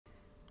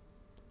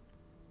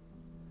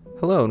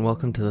Hello and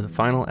welcome to the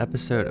final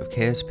episode of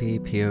KSP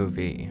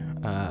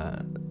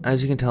POV.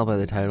 As you can tell by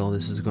the title,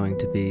 this is going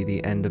to be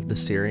the end of the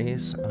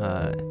series.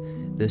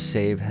 This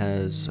save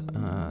has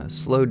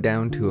slowed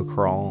down to a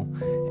crawl,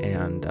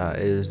 and it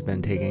has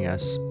been taking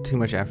us too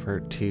much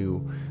effort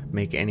to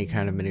make any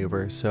kind of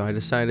maneuver, so I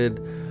decided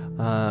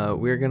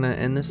we're going to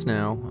end this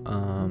now.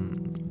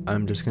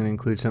 I'm just going to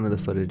include some of the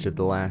footage of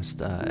the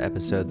last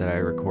episode that I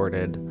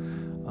recorded.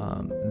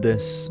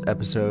 This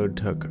episode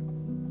took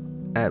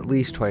at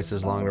least twice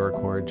as long to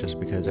record just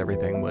because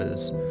everything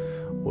was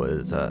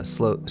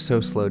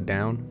slowed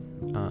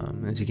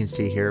down. As you can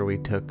see here, we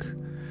took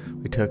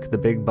the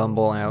big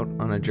Bumble out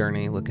on a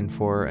journey looking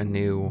for a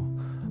new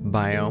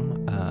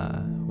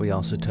biome. We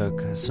also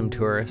took some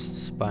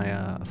tourists by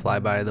a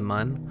flyby of the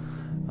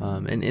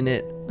Mun, and in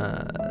it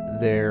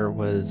there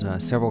was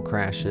several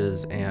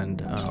crashes,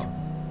 and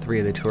 3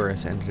 of the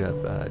tourists ended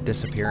up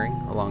disappearing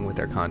along with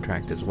their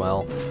contract as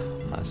well,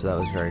 so that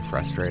was very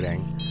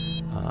frustrating.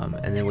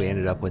 And then we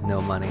ended up with no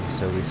money,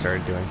 so we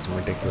started doing some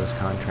ridiculous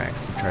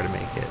contracts to try to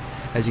make it.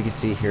 As you can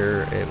see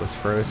here, it was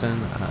frozen.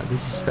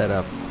 This is sped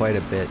up quite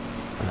a bit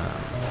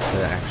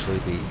to actually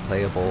be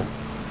playable,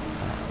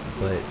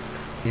 but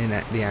in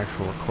the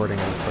actual recording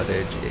of the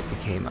footage, it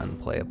became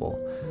unplayable.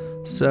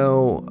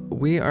 So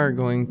we are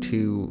going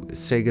to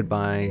say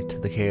goodbye to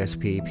the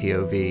KSP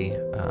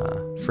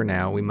POV for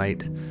now. We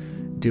might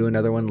do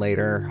another one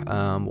later.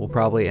 We'll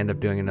probably end up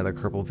doing another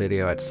Kerbal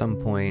video at some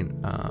point,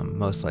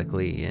 most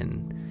likely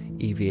in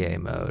EVA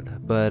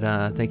mode. But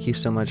thank you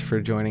so much for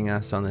joining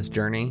us on this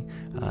journey.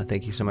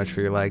 Thank you so much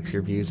for your likes,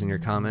 your views, and your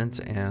comments,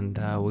 and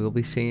we will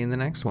be seeing you in the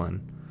next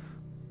one.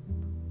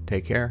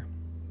 Take care.